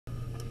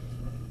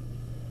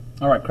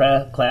All right,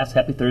 class,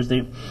 happy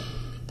Thursday.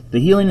 The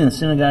healing in the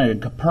synagogue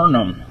of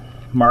Capernaum,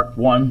 Mark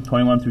 1,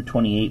 21 through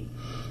 28,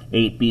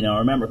 8b. Now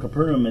remember,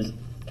 Capernaum is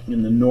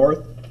in the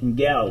north in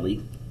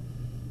Galilee.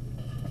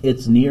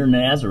 It's near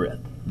Nazareth.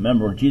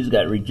 Remember, when Jesus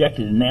got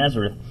rejected in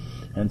Nazareth,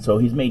 and so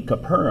he's made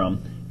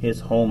Capernaum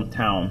his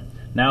hometown.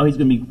 Now he's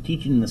going to be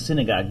teaching in the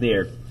synagogue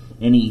there,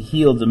 and he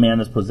heals a man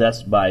that's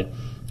possessed by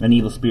an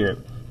evil spirit.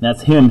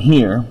 That's him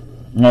here,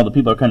 and all the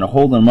people are kind of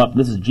holding him up.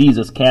 This is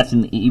Jesus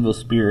casting the evil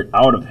spirit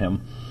out of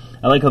him.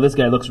 I like how this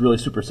guy looks really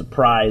super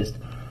surprised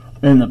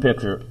in the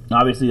picture.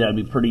 Obviously, that would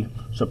be pretty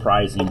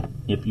surprising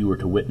if you were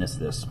to witness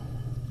this.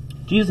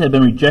 Jesus had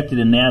been rejected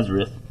in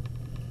Nazareth,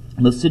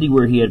 the city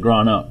where he had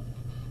grown up.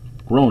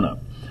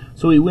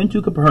 So he went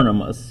to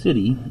Capernaum, a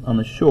city on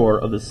the shore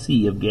of the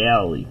Sea of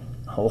Galilee.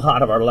 A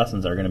lot of our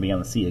lessons are going to be on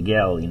the Sea of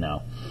Galilee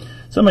now.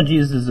 Some of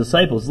Jesus'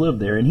 disciples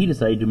lived there, and he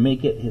decided to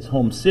make it his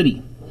home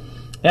city.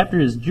 After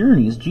his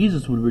journeys,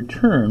 Jesus would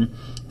return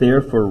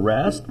there for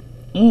rest,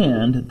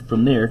 and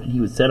from there he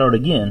would set out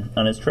again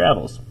on his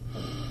travels.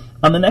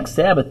 On the next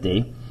Sabbath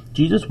day,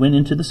 Jesus went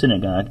into the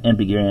synagogue and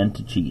began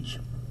to teach.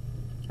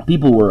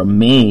 People were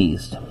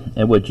amazed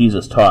at what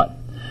Jesus taught.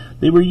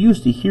 They were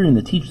used to hearing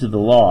the teachers of the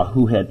law,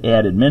 who had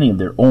added many of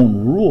their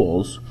own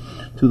rules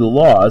to the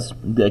laws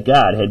that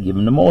God had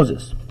given to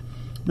Moses.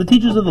 The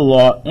teachers of the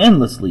law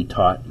endlessly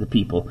taught the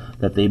people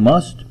that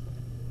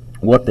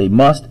what they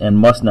must and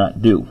must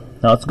not do.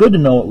 Now, it's good to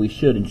know what we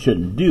should and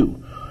shouldn't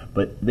do,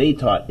 but they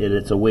taught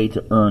it's a way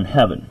to earn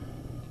heaven.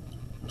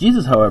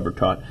 Jesus, however,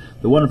 taught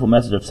the wonderful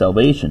message of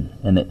salvation,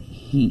 and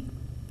he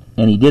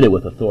did it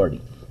with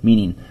authority,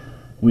 meaning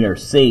we are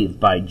saved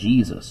by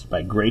Jesus,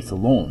 by grace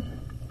alone.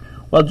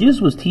 While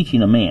Jesus was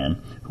teaching, a man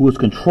who was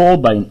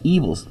controlled by an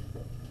evil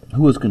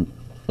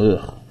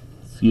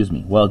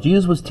While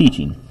Jesus was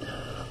teaching,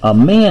 a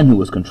man who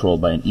was controlled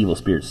by an evil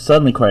spirit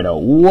suddenly cried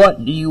out,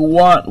 "What do you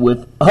want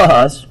with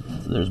us?"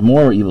 There's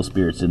more evil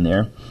spirits in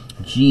there.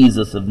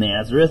 "Jesus of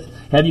Nazareth,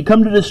 have you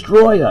come to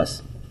destroy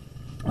us?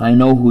 I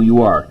know who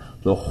you are,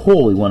 the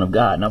Holy One of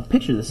God." Now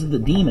picture this is the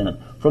demon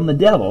from the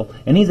devil,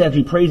 and he's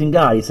actually praising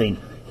God. He's saying,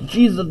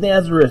 "Jesus of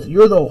Nazareth,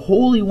 you're the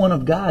Holy One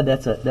of God."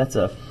 That's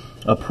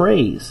a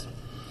praise.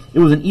 It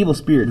was an evil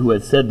spirit who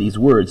had said these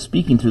words,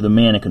 speaking through the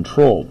man it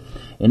controlled.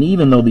 And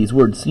even though these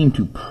words seemed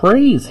to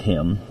praise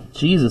him,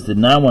 Jesus did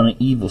not want an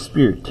evil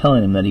spirit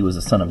telling him that he was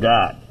the Son of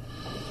God.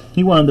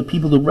 He wanted the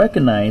people to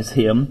recognize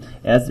him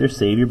as their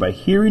Savior by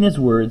hearing his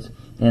words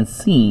and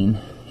seeing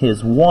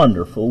his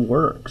wonderful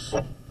works.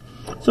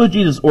 So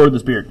Jesus ordered the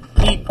spirit,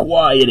 "Keep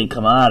quiet," and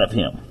come out of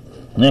him.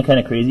 Isn't that kind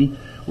of crazy?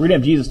 We're going to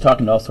have Jesus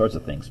talking to all sorts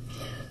of things.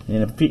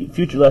 In a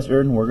future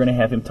lesson, we're going to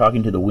have him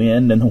talking to the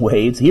wind and the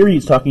waves. Here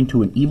he's talking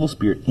to an evil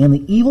spirit, and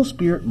the evil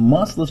spirit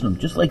must listen to him,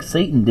 just like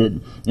Satan did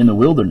in the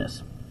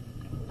wilderness.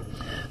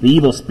 The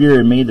evil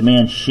spirit made the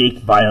man shake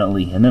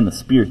violently, and then the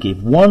spirit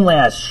gave one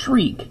last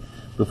shriek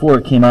before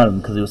it came out of him,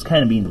 because it was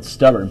kind of being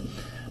stubborn.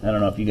 I don't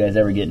know if you guys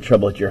ever get in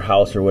trouble at your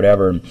house or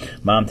whatever, and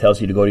mom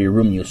tells you to go to your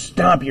room, and you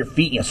stomp your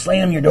feet, and you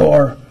slam your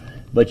door,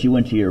 but you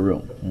went to your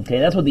room. Okay,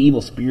 that's what the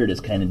evil spirit is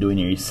kind of doing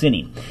here. He's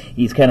sinning.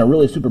 He's kind of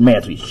really super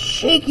mad, so he's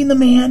shaking the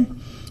man,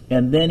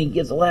 and then he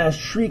gives a last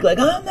shriek like,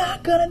 "I'm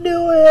not going to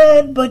do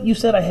it, but you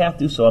said I have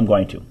to, so I'm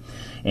going to."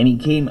 And he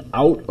came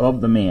out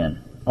of the man.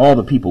 All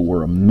the people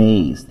were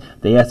amazed.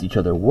 They asked each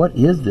other, "What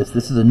is this?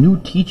 This is a new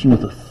teaching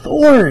with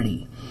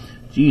authority."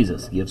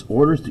 Jesus gives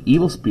orders to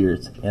evil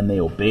spirits, and they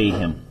obey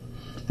him.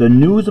 The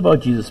news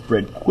about Jesus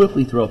spread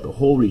quickly throughout the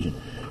whole region.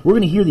 We're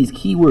going to hear these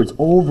key words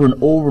over and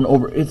over and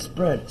over. It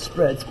spread,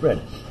 spread, spread.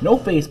 No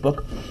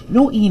Facebook,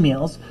 no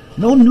emails,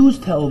 no news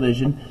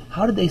television.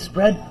 How did they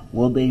spread?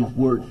 Well, they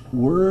were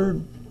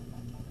word,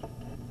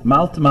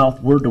 mouth to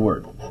mouth, word to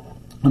word.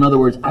 In other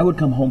words, I would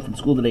come home from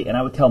school today and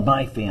I would tell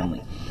my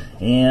family.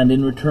 And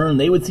in return,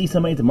 they would see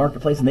somebody at the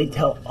marketplace and they'd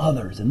tell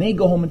others. And they'd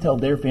go home and tell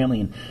their family.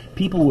 And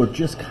people were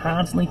just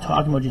constantly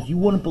talking about Jesus. "You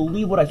wouldn't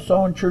believe what I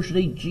saw in church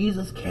today.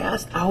 Jesus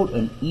cast out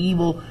an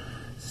evil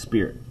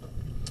spirit."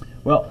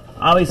 Well,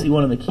 obviously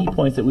one of the key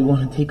points that we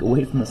want to take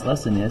away from this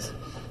lesson is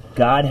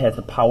God has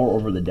the power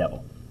over the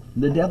devil.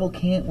 The devil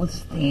can't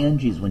withstand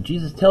Jesus. When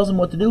Jesus tells them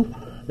what to do,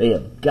 they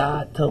have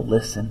got to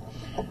listen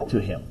to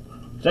him.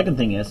 Second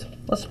thing is,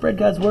 let's spread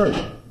God's word.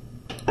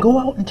 Go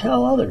out and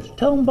tell others.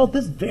 Tell them about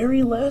this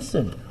very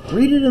lesson.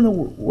 Read it in the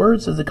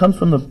words as it comes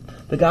from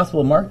the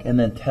Gospel of Mark, and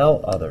then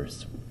tell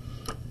others.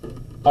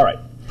 All right,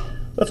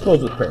 let's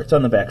close with prayer. It's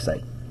on the back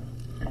side.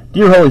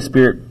 Dear Holy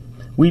Spirit,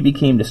 we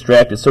became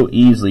distracted so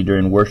easily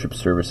during worship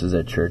services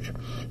at church.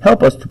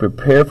 Help us to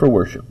prepare for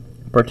worship,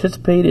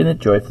 participate in it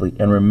joyfully,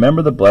 and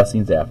remember the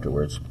blessings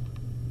afterwards.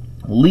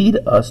 Lead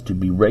us to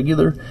be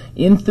regular,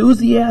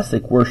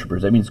 enthusiastic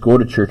worshipers. That means go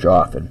to church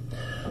often.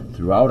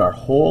 Throughout our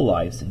whole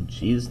lives. In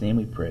Jesus' name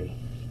we pray.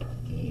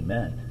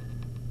 Amen.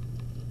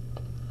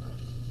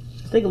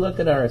 Let's take a look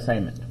at our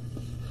assignment.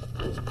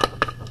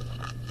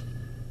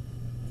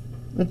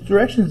 The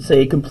directions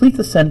say complete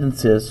the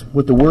sentences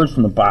with the words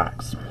from the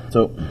box.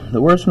 So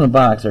the words from the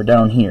box are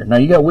down here. Now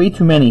you got way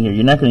too many here.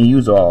 You're not going to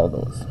use all of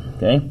those.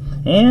 Okay?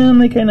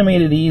 And they kind of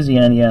made it easy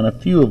on you on a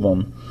few of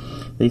them.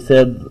 they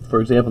said,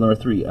 for example, number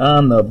 3,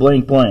 on the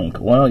blank blank.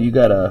 Well, you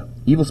got a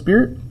evil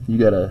spirit, you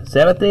got a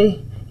Sabbath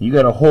day, you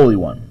got a holy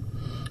one.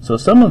 So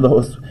some of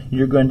those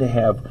you're going to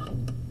have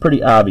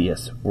pretty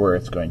obvious where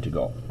it's going to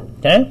go.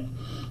 Okay?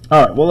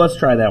 All right, well, let's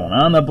try that one.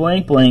 On the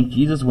blank blank,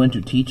 Jesus went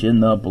to teach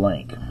in the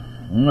blank.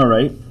 All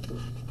right.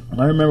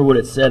 I remember what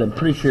it said. I'm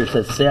pretty sure it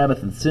said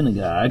Sabbath and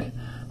synagogue.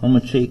 I'm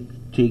going to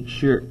take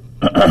sure,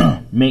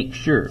 make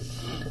sure.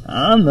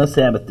 On the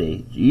Sabbath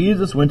day,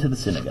 Jesus went to the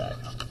synagogue.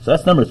 So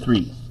that's number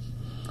 3.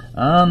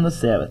 On the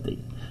Sabbath day.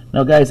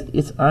 Now, guys,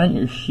 it's on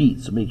your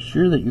sheet, so make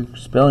sure that you're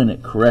spelling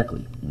it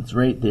correctly. It's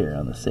right there.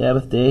 On the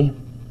Sabbath day,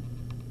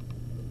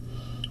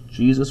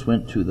 Jesus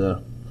went to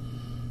the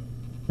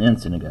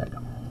synagogue.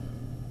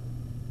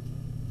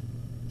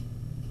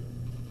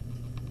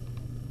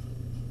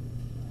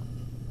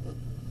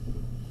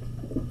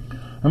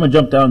 I'm going to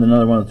jump down to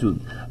another one or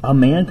two. A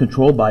man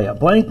controlled by a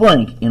blank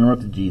blank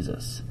interrupted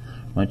Jesus.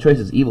 My choice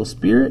is evil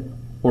spirit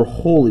or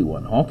holy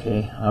one.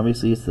 Okay,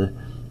 obviously it's the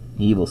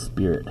evil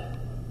spirit.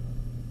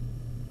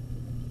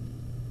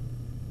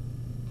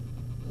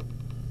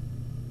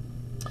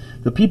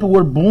 The people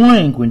were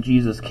blank when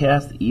Jesus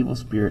cast the evil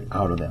spirit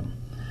out of them.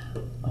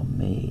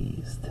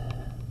 Amazed.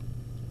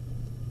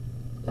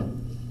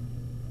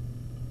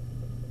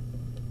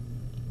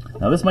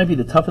 Now this might be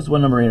the toughest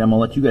one, number 8. I'm going to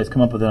let you guys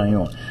come up with it on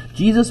your own.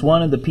 Jesus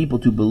wanted the people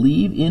to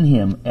believe in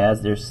him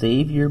as their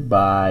Savior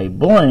by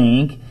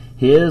blank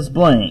his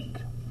blank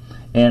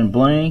and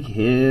blank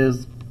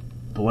his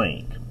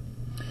blank.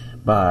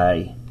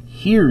 By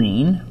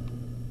hearing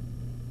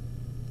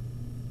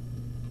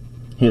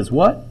his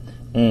what?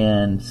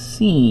 And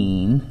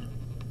seeing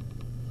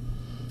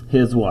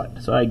his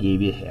what? So I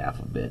gave you half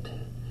of it.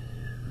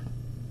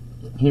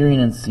 Hearing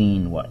and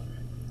seeing what?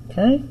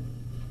 Okay?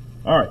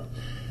 Alright.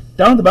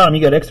 Down at the bottom,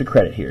 you got extra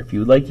credit here if you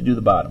would like to do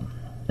the bottom.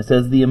 It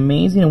says, how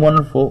amazing and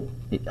wonderful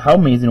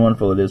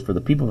it is for the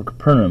people of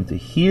Capernaum to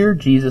hear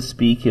Jesus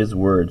speak his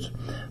words.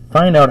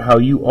 Find out how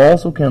you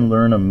also can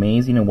learn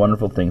amazing and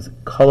wonderful things.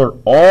 Color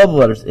all the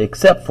letters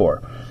except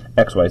for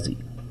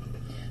XYZ.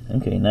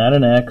 Okay, not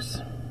an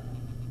X.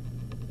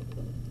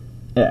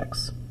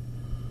 X.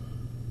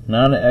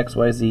 Not an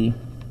XYZ.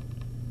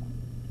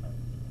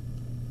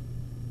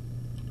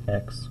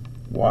 X,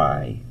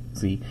 Y,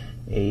 Z.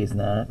 A is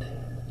not.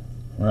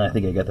 Well, I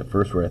think I got the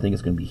first word. I think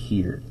it's going to be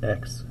here.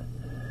 X.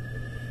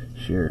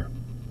 Sure.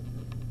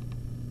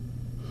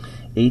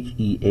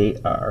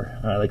 H-E-A-R.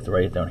 I like to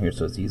write it down here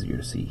so it's easier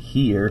to see.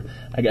 Here.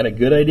 I got a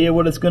good idea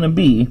what it's going to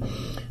be.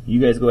 You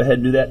guys go ahead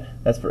and do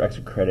that. That's for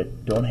extra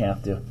credit. Don't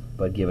have to,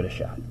 but give it a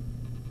shot.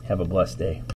 Have a blessed day.